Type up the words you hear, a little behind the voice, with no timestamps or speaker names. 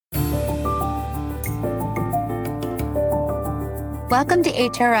Welcome to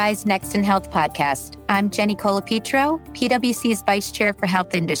HRI's Next in Health podcast. I'm Jenny Colapetro, PwC's Vice Chair for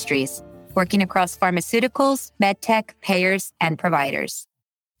Health Industries, working across pharmaceuticals, medtech, payers, and providers.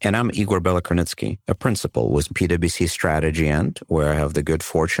 And I'm Igor Belokrinitsky, a principal with PwC Strategy End, where I have the good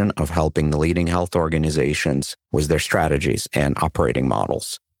fortune of helping the leading health organizations with their strategies and operating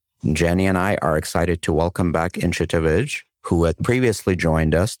models. Jenny and I are excited to welcome back Inshita Vij, who had previously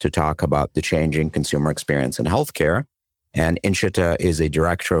joined us to talk about the changing consumer experience in healthcare. And Inshita is a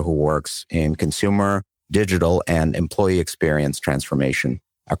director who works in consumer, digital, and employee experience transformation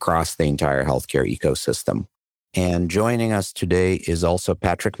across the entire healthcare ecosystem. And joining us today is also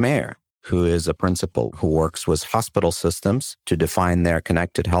Patrick Mayer, who is a principal who works with hospital systems to define their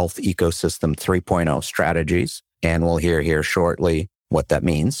connected health ecosystem 3.0 strategies. And we'll hear here shortly what that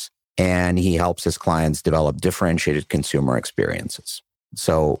means. And he helps his clients develop differentiated consumer experiences.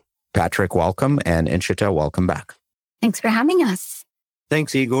 So Patrick, welcome. And Inshita, welcome back. Thanks for having us.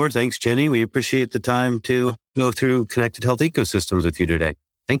 Thanks, Igor. Thanks, Jenny. We appreciate the time to go through connected health ecosystems with you today.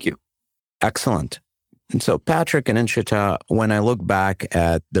 Thank you. Excellent. And so Patrick and Inshita, when I look back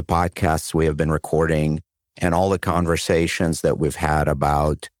at the podcasts we have been recording and all the conversations that we've had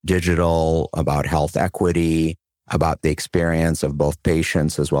about digital, about health equity, about the experience of both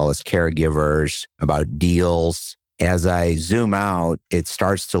patients as well as caregivers, about deals, as I zoom out, it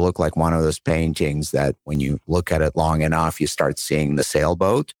starts to look like one of those paintings that when you look at it long enough, you start seeing the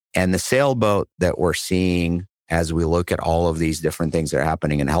sailboat. And the sailboat that we're seeing as we look at all of these different things that are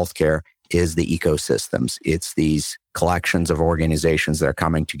happening in healthcare is the ecosystems. It's these collections of organizations that are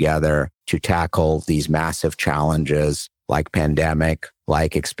coming together to tackle these massive challenges like pandemic,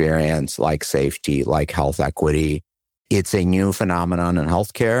 like experience, like safety, like health equity. It's a new phenomenon in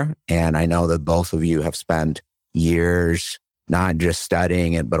healthcare. And I know that both of you have spent years, not just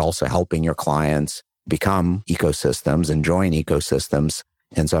studying it, but also helping your clients become ecosystems and join ecosystems.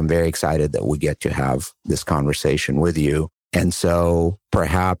 And so I'm very excited that we get to have this conversation with you. And so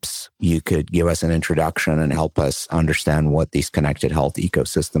perhaps you could give us an introduction and help us understand what these connected health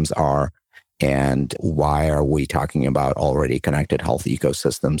ecosystems are and why are we talking about already connected health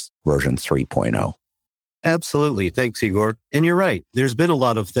ecosystems version 3.0. Absolutely. Thanks, Igor. And you're right. There's been a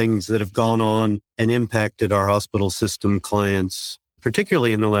lot of things that have gone on and impacted our hospital system clients,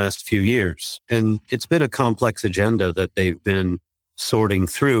 particularly in the last few years. And it's been a complex agenda that they've been sorting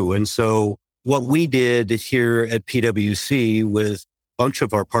through. And so what we did here at PwC with a bunch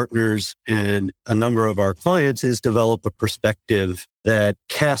of our partners and a number of our clients is develop a perspective that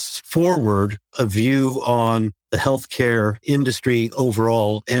casts forward a view on the healthcare industry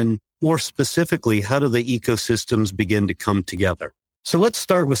overall, and more specifically, how do the ecosystems begin to come together? So let's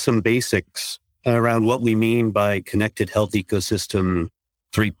start with some basics around what we mean by connected health ecosystem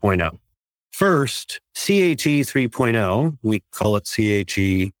 3.0. First, CHE 3.0, we call it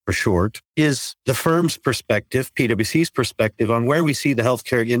CHE for short, is the firm's perspective, PwC's perspective on where we see the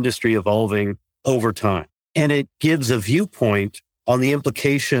healthcare industry evolving over time. And it gives a viewpoint on the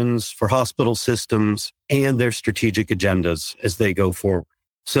implications for hospital systems and their strategic agendas as they go forward.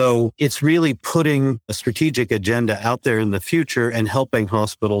 So it's really putting a strategic agenda out there in the future and helping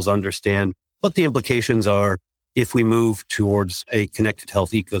hospitals understand what the implications are if we move towards a connected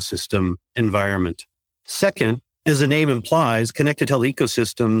health ecosystem environment. Second, as the name implies, connected health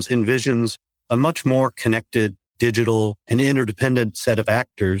ecosystems envisions a much more connected, digital, and interdependent set of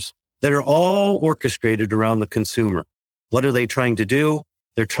actors that are all orchestrated around the consumer. What are they trying to do?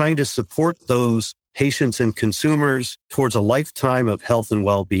 They're trying to support those patients and consumers towards a lifetime of health and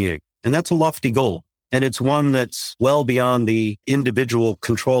well-being. And that's a lofty goal. And it's one that's well beyond the individual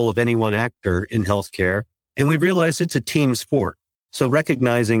control of any one actor in healthcare. And we realize it's a team sport. So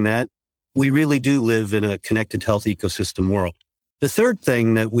recognizing that, we really do live in a connected health ecosystem world. The third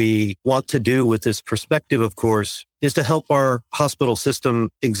thing that we want to do with this perspective, of course, is to help our hospital system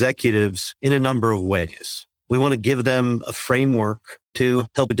executives in a number of ways. We want to give them a framework to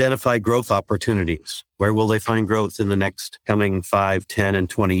help identify growth opportunities. Where will they find growth in the next coming 5, 10, and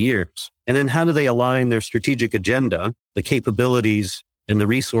 20 years? And then how do they align their strategic agenda, the capabilities and the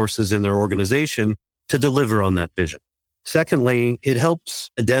resources in their organization to deliver on that vision? Secondly, it helps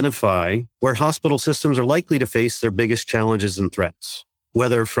identify where hospital systems are likely to face their biggest challenges and threats,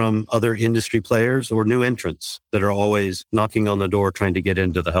 whether from other industry players or new entrants that are always knocking on the door trying to get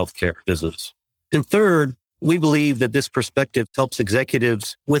into the healthcare business. And third, we believe that this perspective helps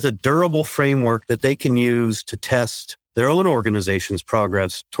executives with a durable framework that they can use to test their own organization's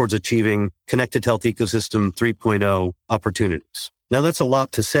progress towards achieving connected health ecosystem 3.0 opportunities. Now, that's a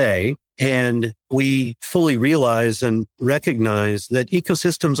lot to say, and we fully realize and recognize that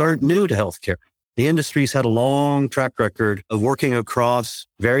ecosystems aren't new to healthcare. The industry's had a long track record of working across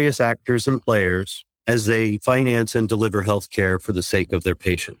various actors and players as they finance and deliver healthcare for the sake of their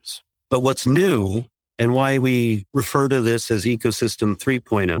patients. But what's new, and why we refer to this as Ecosystem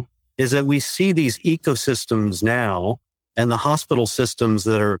 3.0, is that we see these ecosystems now and the hospital systems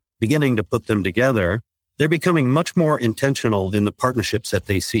that are beginning to put them together, they're becoming much more intentional in the partnerships that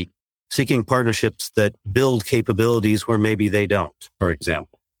they seek, seeking partnerships that build capabilities where maybe they don't, for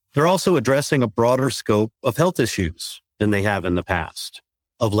example. They're also addressing a broader scope of health issues than they have in the past.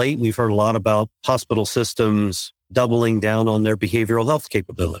 Of late, we've heard a lot about hospital systems doubling down on their behavioral health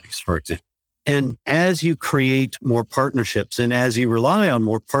capabilities, for example. And as you create more partnerships and as you rely on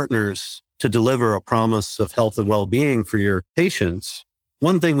more partners to deliver a promise of health and well-being for your patients,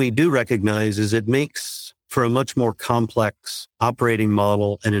 one thing we do recognize is it makes for a much more complex operating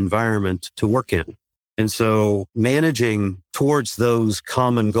model and environment to work in. And so managing towards those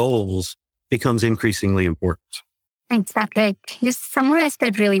common goals becomes increasingly important. Thanks, Patrick. You summarized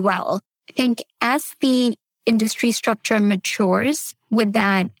it really well. I think as the industry structure matures with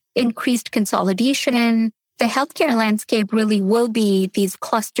that increased consolidation, the healthcare landscape really will be these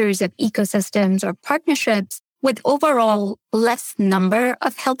clusters of ecosystems or partnerships with overall less number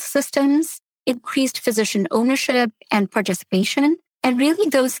of health systems, increased physician ownership and participation, and really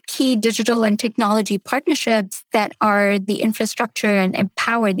those key digital and technology partnerships that are the infrastructure and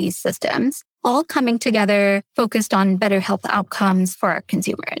empower these systems, all coming together focused on better health outcomes for our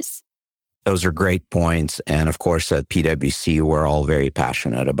consumers. Those are great points. And of course, at PwC, we're all very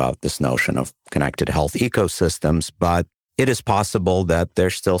passionate about this notion of connected health ecosystems. But it is possible that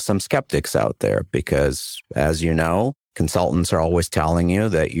there's still some skeptics out there because, as you know, consultants are always telling you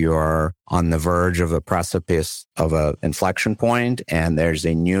that you're on the verge of a precipice of an inflection point, and there's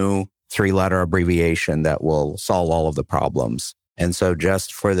a new 3-letter abbreviation that will solve all of the problems. And so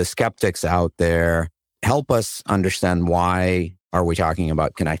just for the skeptics out there, help us understand why are we talking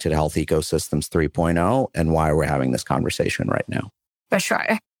about Connected Health Ecosystems 3.0 and why we're having this conversation right now? For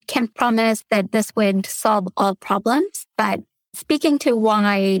sure. Can't promise that this would solve all problems, but speaking to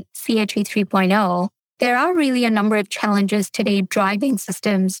why CHE 3.0, there are really a number of challenges today driving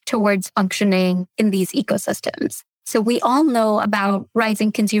systems towards functioning in these ecosystems. So we all know about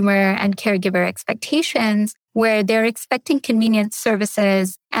rising consumer and caregiver expectations, where they're expecting convenient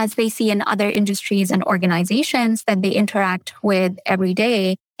services as they see in other industries and organizations that they interact with every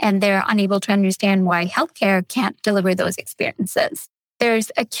day, and they're unable to understand why healthcare can't deliver those experiences.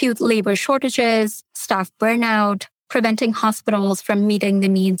 There's acute labor shortages, staff burnout, preventing hospitals from meeting the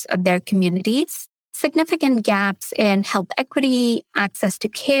needs of their communities, significant gaps in health equity, access to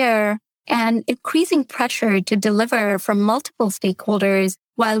care, and increasing pressure to deliver from multiple stakeholders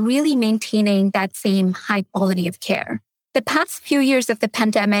while really maintaining that same high quality of care. The past few years of the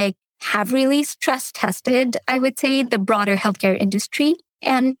pandemic have really stress tested, I would say, the broader healthcare industry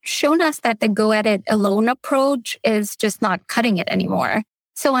and shown us that the go-at-it-alone approach is just not cutting it anymore.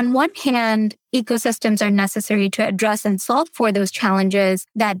 So on one hand, ecosystems are necessary to address and solve for those challenges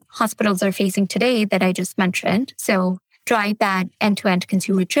that hospitals are facing today that I just mentioned. So drive that end-to-end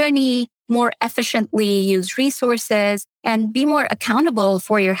consumer journey, more efficiently use resources, and be more accountable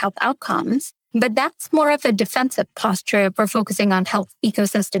for your health outcomes. But that's more of a defensive posture for focusing on health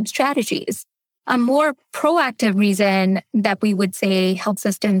ecosystem strategies. A more proactive reason that we would say health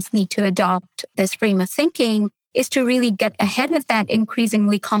systems need to adopt this frame of thinking is to really get ahead of that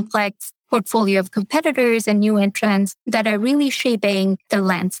increasingly complex portfolio of competitors and new entrants that are really shaping the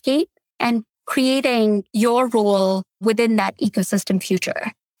landscape and creating your role within that ecosystem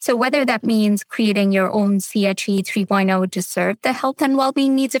future. So whether that means creating your own CHE 3.0 to serve the health and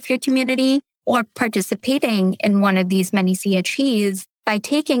well-being needs of your community, or participating in one of these many CHEs, by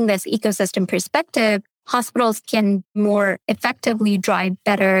taking this ecosystem perspective, hospitals can more effectively drive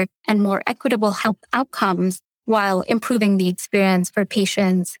better and more equitable health outcomes while improving the experience for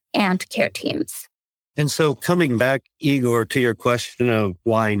patients and care teams. And so coming back, Igor, to your question of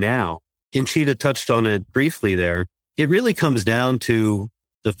why now, Inchita touched on it briefly there. It really comes down to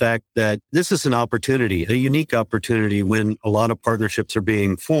the fact that this is an opportunity, a unique opportunity when a lot of partnerships are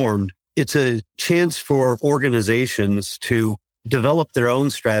being formed. It's a chance for organizations to develop their own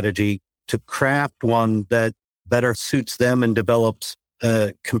strategy, to craft one that better suits them and develops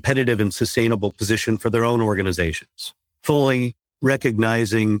a competitive and sustainable position for their own organizations, fully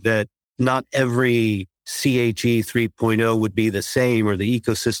recognizing that not every CHE 3.0 would be the same, or the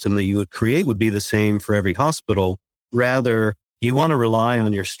ecosystem that you would create would be the same for every hospital. Rather, you want to rely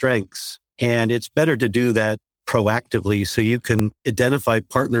on your strengths, and it's better to do that proactively so you can identify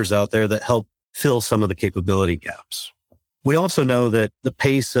partners out there that help fill some of the capability gaps. We also know that the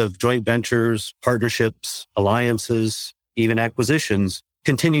pace of joint ventures, partnerships, alliances, even acquisitions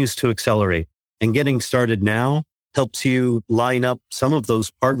continues to accelerate. And getting started now helps you line up some of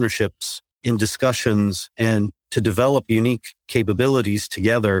those partnerships in discussions and to develop unique capabilities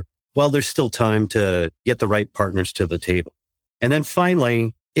together while there's still time to get the right partners to the table. And then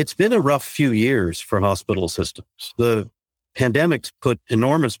finally, it's been a rough few years for hospital systems. The pandemic's put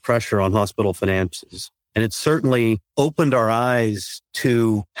enormous pressure on hospital finances, and it's certainly opened our eyes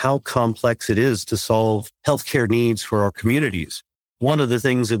to how complex it is to solve healthcare needs for our communities. One of the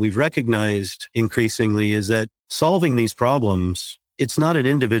things that we've recognized increasingly is that solving these problems, it's not an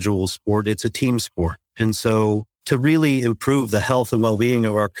individual sport, it's a team sport. And so to really improve the health and well-being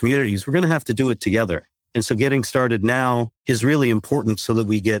of our communities, we're going to have to do it together. And so getting started now is really important so that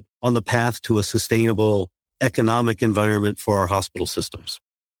we get on the path to a sustainable economic environment for our hospital systems.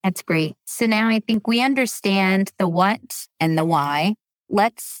 That's great. So now I think we understand the what and the why.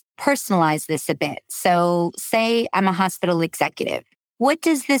 Let's personalize this a bit. So say I'm a hospital executive. What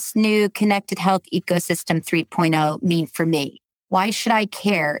does this new Connected Health Ecosystem 3.0 mean for me? Why should I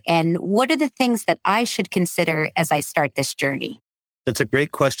care? And what are the things that I should consider as I start this journey? That's a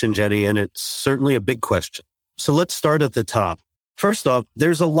great question, Jenny, and it's certainly a big question. So let's start at the top. First off,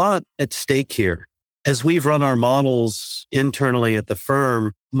 there's a lot at stake here. As we've run our models internally at the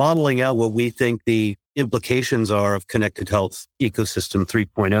firm, modeling out what we think the implications are of Connected Health Ecosystem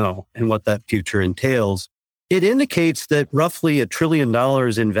 3.0 and what that future entails, it indicates that roughly $1 trillion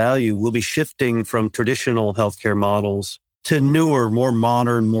in value will be shifting from traditional healthcare models to newer, more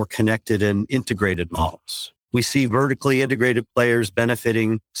modern, more connected and integrated models. We see vertically integrated players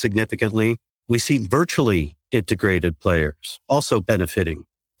benefiting significantly. We see virtually integrated players also benefiting,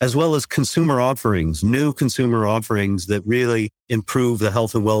 as well as consumer offerings, new consumer offerings that really improve the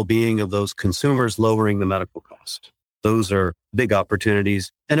health and well-being of those consumers, lowering the medical cost. Those are big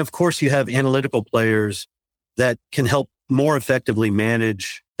opportunities. And of course, you have analytical players that can help more effectively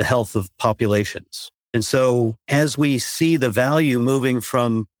manage the health of populations. And so as we see the value moving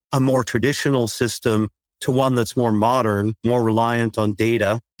from a more traditional system to one that's more modern, more reliant on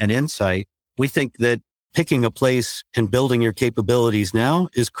data and insight, we think that picking a place and building your capabilities now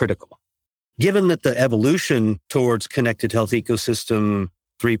is critical. Given that the evolution towards Connected Health Ecosystem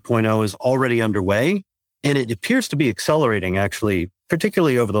 3.0 is already underway, and it appears to be accelerating actually,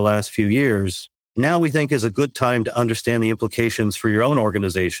 particularly over the last few years, now we think is a good time to understand the implications for your own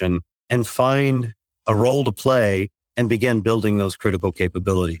organization and find a role to play and begin building those critical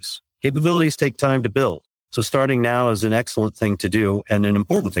capabilities. Capabilities take time to build. So starting now is an excellent thing to do and an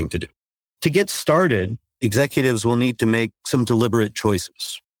important thing to do. To get started, executives will need to make some deliberate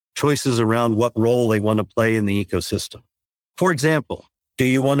choices around what role they want to play in the ecosystem. For example, do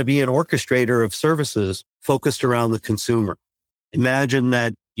you want to be an orchestrator of services focused around the consumer? Imagine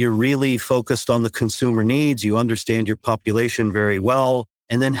that you're really focused on the consumer needs. You understand your population very well.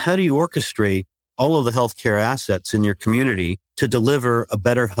 And then how do you orchestrate all of the healthcare assets in your community to deliver a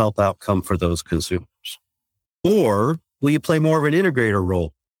better health outcome for those consumers? Or will you play more of an integrator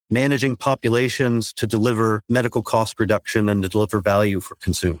role, managing populations to deliver medical cost reduction and to deliver value for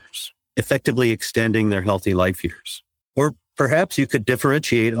consumers, effectively extending their healthy life years? Or perhaps you could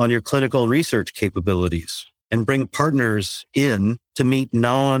differentiate on your clinical research capabilities and bring partners in to meet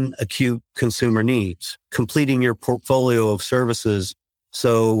non-acute consumer needs, completing your portfolio of services.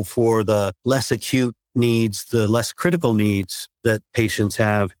 So for the less acute needs, the less critical needs that patients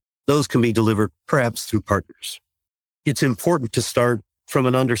have, those can be delivered perhaps through partners. It's important to start from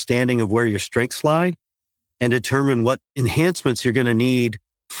an understanding of where your strengths lie and determine what enhancements you're going to need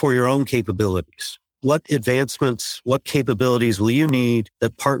for your own capabilities. What advancements, what capabilities will you need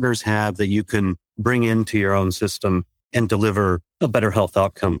that partners have that you can bring into your own system and deliver a better health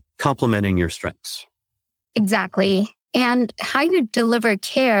outcome, complementing your strengths? Exactly. And how you deliver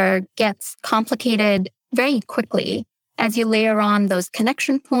care gets complicated very quickly as you layer on those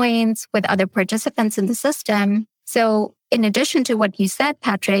connection points with other participants in the system. So in addition to what you said,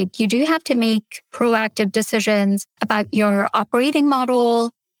 Patrick, you do have to make proactive decisions about your operating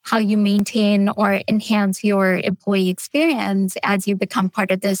model, how you maintain or enhance your employee experience as you become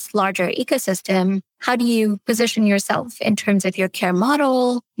part of this larger ecosystem. How do you position yourself in terms of your care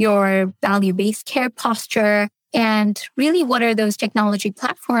model, your value-based care posture, and really what are those technology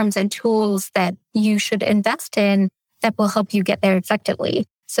platforms and tools that you should invest in that will help you get there effectively?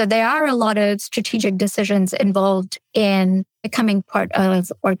 So there are a lot of strategic decisions involved in becoming part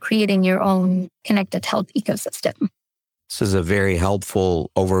of or creating your own connected health ecosystem. This is a very helpful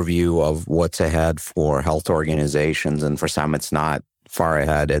overview of what's ahead for health organizations. And for some, it's not far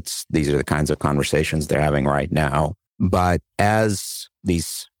ahead. These are the kinds of conversations they're having right now. But as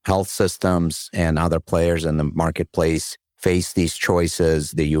these health systems and other players in the marketplace face these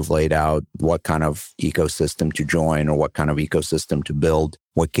choices that you've laid out, what kind of ecosystem to join or what kind of ecosystem to build,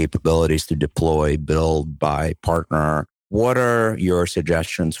 what capabilities to deploy, build, buy, partner, what are your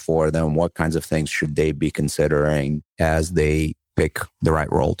suggestions for them? What kinds of things should they be considering as they pick the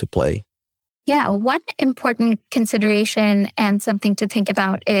right role to play? Yeah, one important consideration and something to think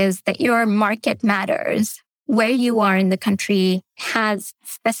about is that your market matters. Where you are in the country has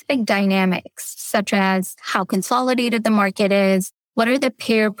specific dynamics, such as how consolidated the market is, what are the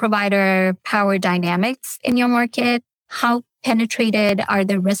peer provider power dynamics in your market, how penetrated are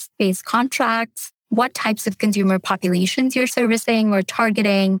the risk-based contracts, what types of consumer populations you're servicing or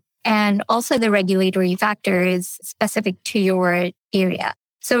targeting, and also the regulatory factors specific to your area.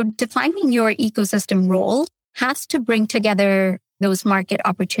 So defining your ecosystem role has to bring together those market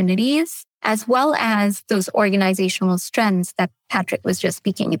opportunities as well as those organizational strengths that Patrick was just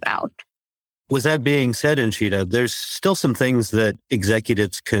speaking about. With that being said, Anshita, there's still some things that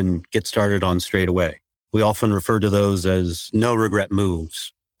executives can get started on straight away. We often refer to those as no regret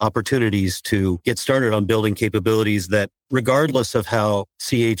moves, opportunities to get started on building capabilities that, regardless of how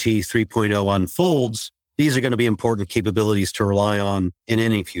CHE 3.0 unfolds, these are going to be important capabilities to rely on in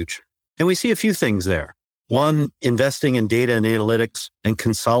any future. And we see a few things there. One, investing in data and analytics and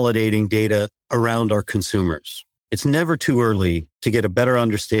consolidating data around our consumers. It's never too early to get a better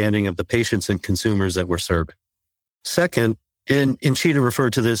understanding of the patients and consumers that we're serving. Second, and Anshita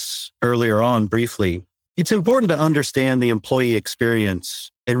referred to this earlier on briefly, it's important to understand the employee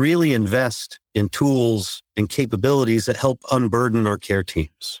experience and really invest in tools and capabilities that help unburden our care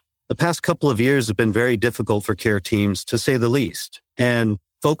teams. The past couple of years have been very difficult for care teams, to say the least. And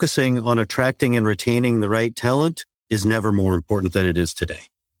focusing on attracting and retaining the right talent is never more important than it is today.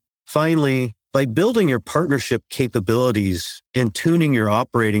 Finally, by building your partnership capabilities and tuning your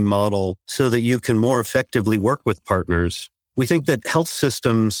operating model so that you can more effectively work with partners, we think that health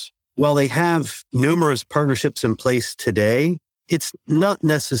systems, while they have numerous partnerships in place today, it's not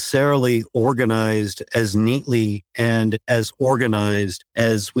necessarily organized as neatly and as organized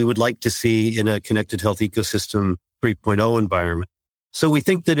as we would like to see in a connected health ecosystem 3.0 environment. So we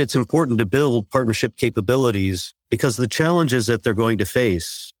think that it's important to build partnership capabilities because the challenges that they're going to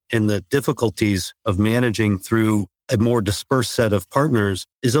face and the difficulties of managing through a more dispersed set of partners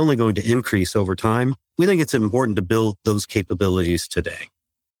is only going to increase over time. We think it's important to build those capabilities today.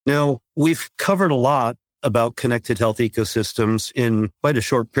 Now, we've covered a lot about connected health ecosystems in quite a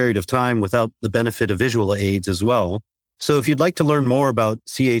short period of time without the benefit of visual aids as well. So if you'd like to learn more about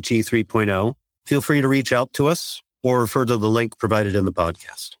CHE 3.0, feel free to reach out to us or refer to the link provided in the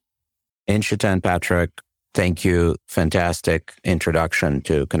podcast. Anshita and Patrick, thank you. Fantastic introduction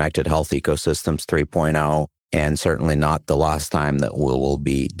to Connected Health Ecosystems 3.0, and certainly not the last time that we will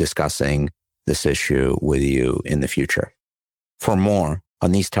be discussing this issue with you in the future. For more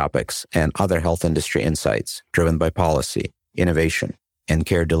on these topics and other health industry insights driven by policy, innovation, and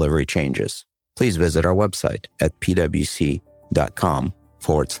care delivery changes, please visit our website at pwc.com/HRI.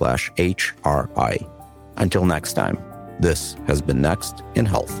 Until next time, this has been Next in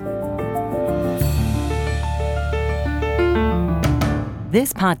Health.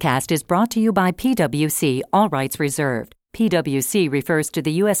 This podcast is brought to you by PwC, all rights reserved. PwC refers to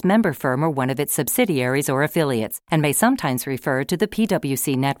the U.S. member firm or one of its subsidiaries or affiliates, and may sometimes refer to the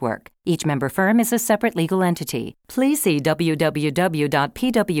PwC network. Each member firm is a separate legal entity. Please see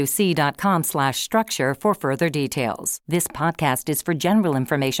www.pwc.com/structure for further details. This podcast is for general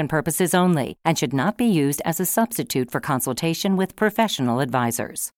information purposes only and should not be used as a substitute for consultation with professional advisors.